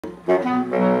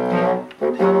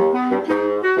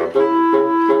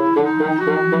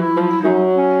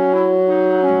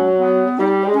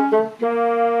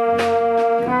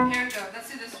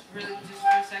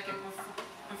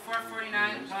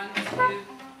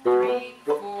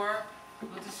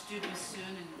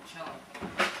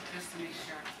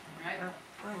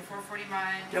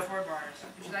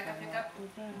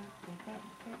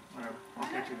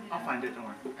I'll find it, don't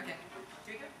worry. Okay.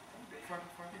 Here we go.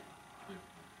 Four.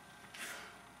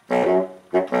 There we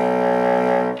go.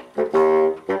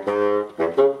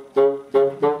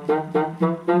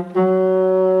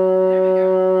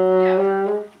 Yeah.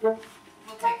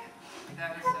 We'll take it. That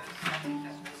was I'll take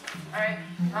that. Alright.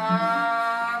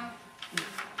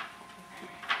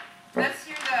 Let's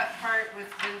hear that part with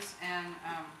Vince and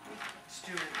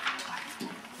Stuart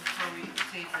before we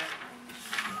tape it.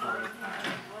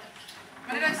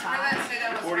 What did I say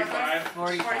that was? 45.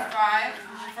 45.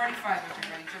 45,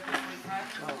 everybody. Jump to 45.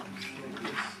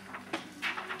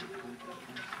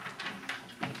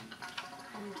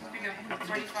 Here we go.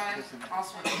 45.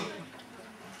 Also.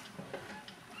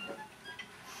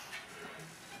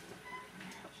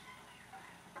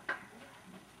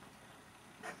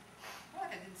 What? I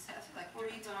didn't say. I said like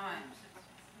 40 times.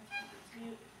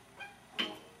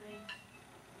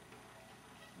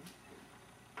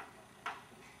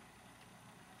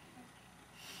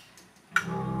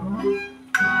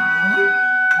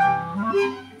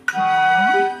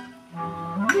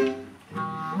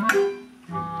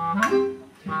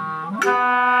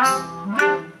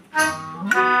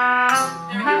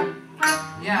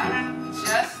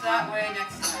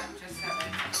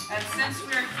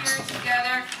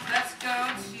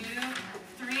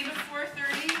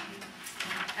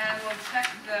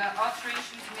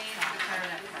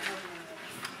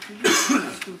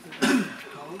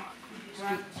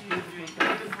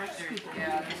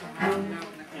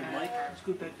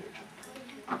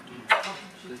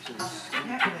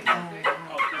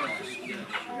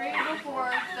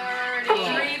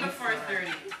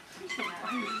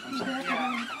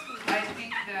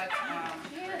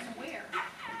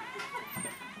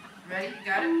 Ready? You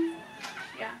got it?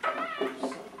 Yeah.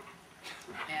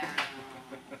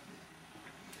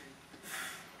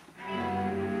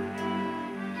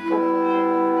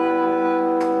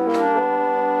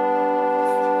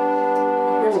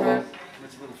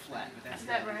 That's a little flat, but that's Is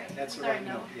that right? That's the right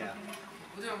note, yeah.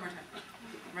 We'll do it one more time.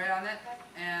 Right on it,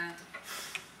 and...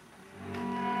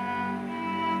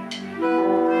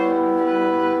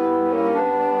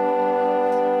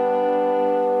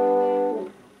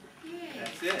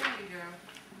 That's it. There you go.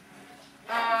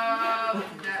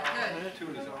 Good.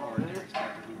 Tune is a hard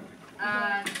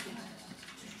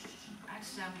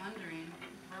Actually, I'm wondering,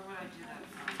 where would I do that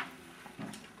from?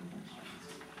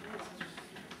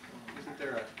 Isn't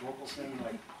there a vocal thing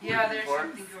like? Yeah, there's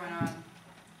something going on.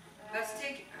 Let's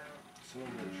take it out.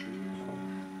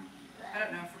 I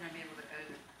don't know if we're going to be able to edit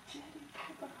it.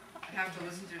 I have to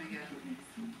listen to it again.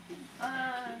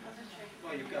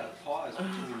 Well, you've got a pause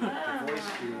between the voice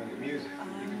cue and the music.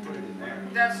 You can put it in there.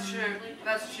 That's true.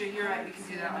 That's true. You're right. We can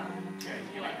do that one. Yeah,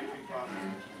 you like between pauses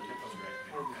and tempo's right.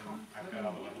 And I've got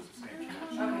all the levels the same.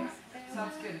 Okay.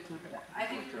 Sounds good. I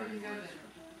think we can go there.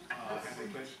 Can they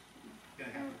push?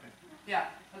 Yeah.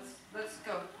 Let's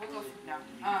go. We'll go now.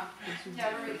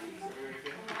 Yeah, we're ready.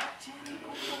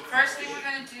 First thing we're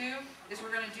going to do is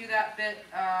we're going to do that bit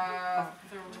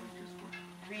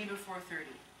 3 before 30.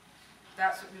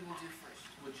 That's what we will do first.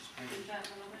 Which is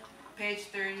Page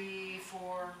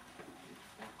 34.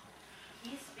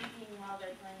 He's speaking while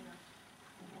they're playing them.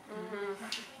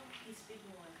 He's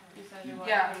speaking while they're playing.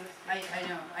 Yeah, I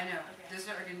know. This is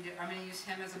what we're going to do. I'm going to use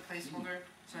him as a placeholder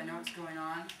so I know what's going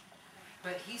on.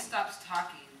 But he stops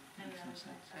talking, and then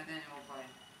it will play.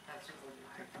 That's what we'll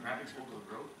do. Rabbits over the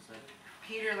road? Is that?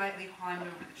 Peter lightly climbed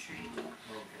over the tree. Okay.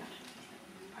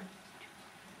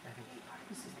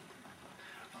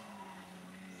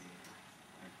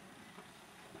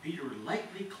 Peter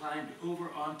lightly climbed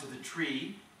over onto the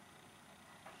tree.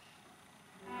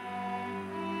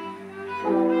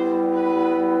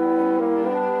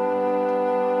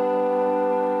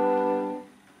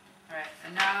 Alright,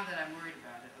 and now that I'm worried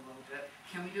about it a little bit,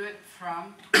 can we do it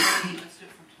from 28? Let's do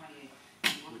it from 28.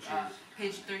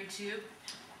 Page 32,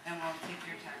 and we'll take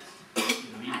your text.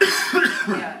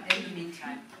 Yeah, in the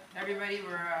meantime. Everybody,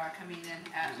 we're coming in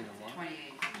at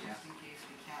 28, just in case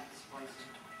we can't splice it.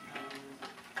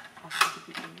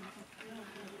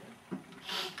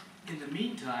 In the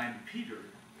meantime, Peter,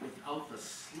 without the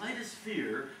slightest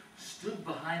fear, stood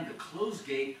behind the closed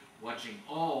gate, watching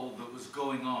all that was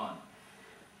going on.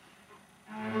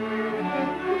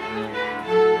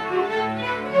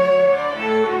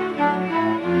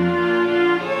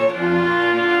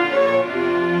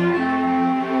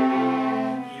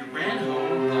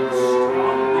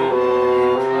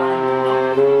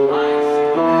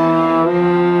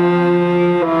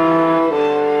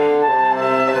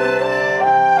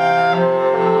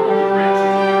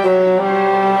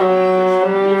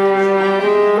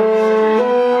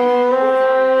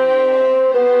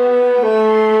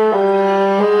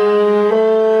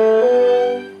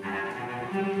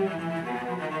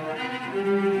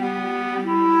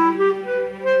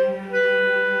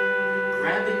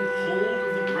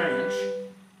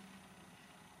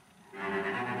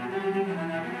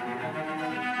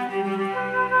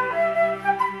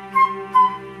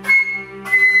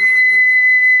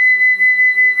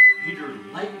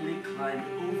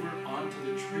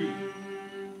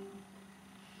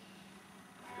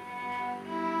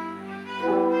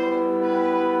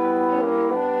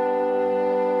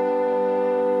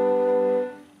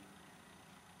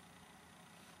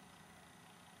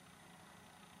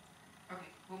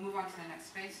 dance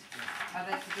space. I'd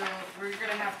like to go, we're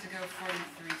gonna have to go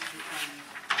 43 to the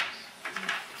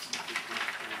end.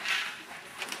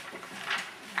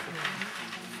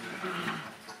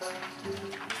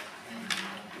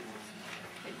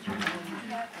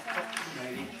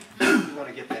 Maybe we want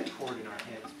to get that chord in our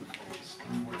heads before we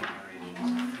before the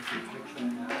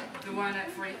narration. The one at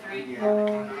 43? Yeah.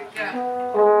 Yeah.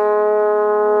 Okay.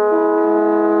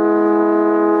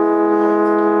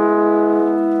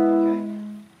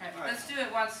 Alright, let's do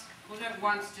it once. We'll do it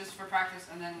once just for practice,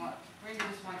 and then what? We're gonna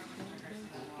do this once just for practice, and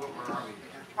then we'll. Where are we?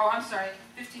 Oh, I'm sorry.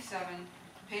 57,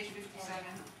 page 57,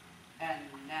 and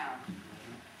now,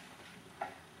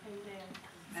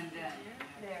 and then.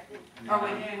 There. Oh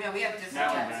wait, yeah, we have different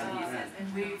Now and texts.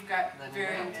 then. We've got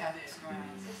varying texts going on.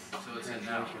 So it's in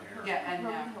now. Yeah, and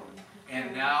now.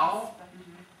 And now,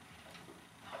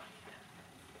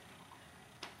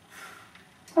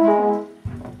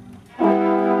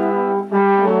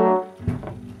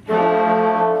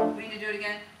 We need to do it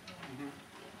again?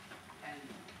 And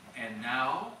and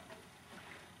now,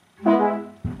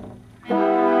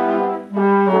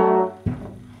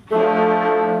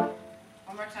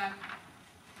 one more time.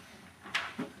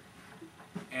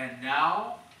 and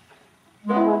now,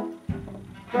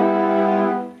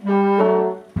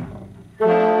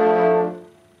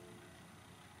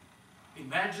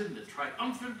 imagine the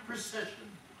triumphant procession.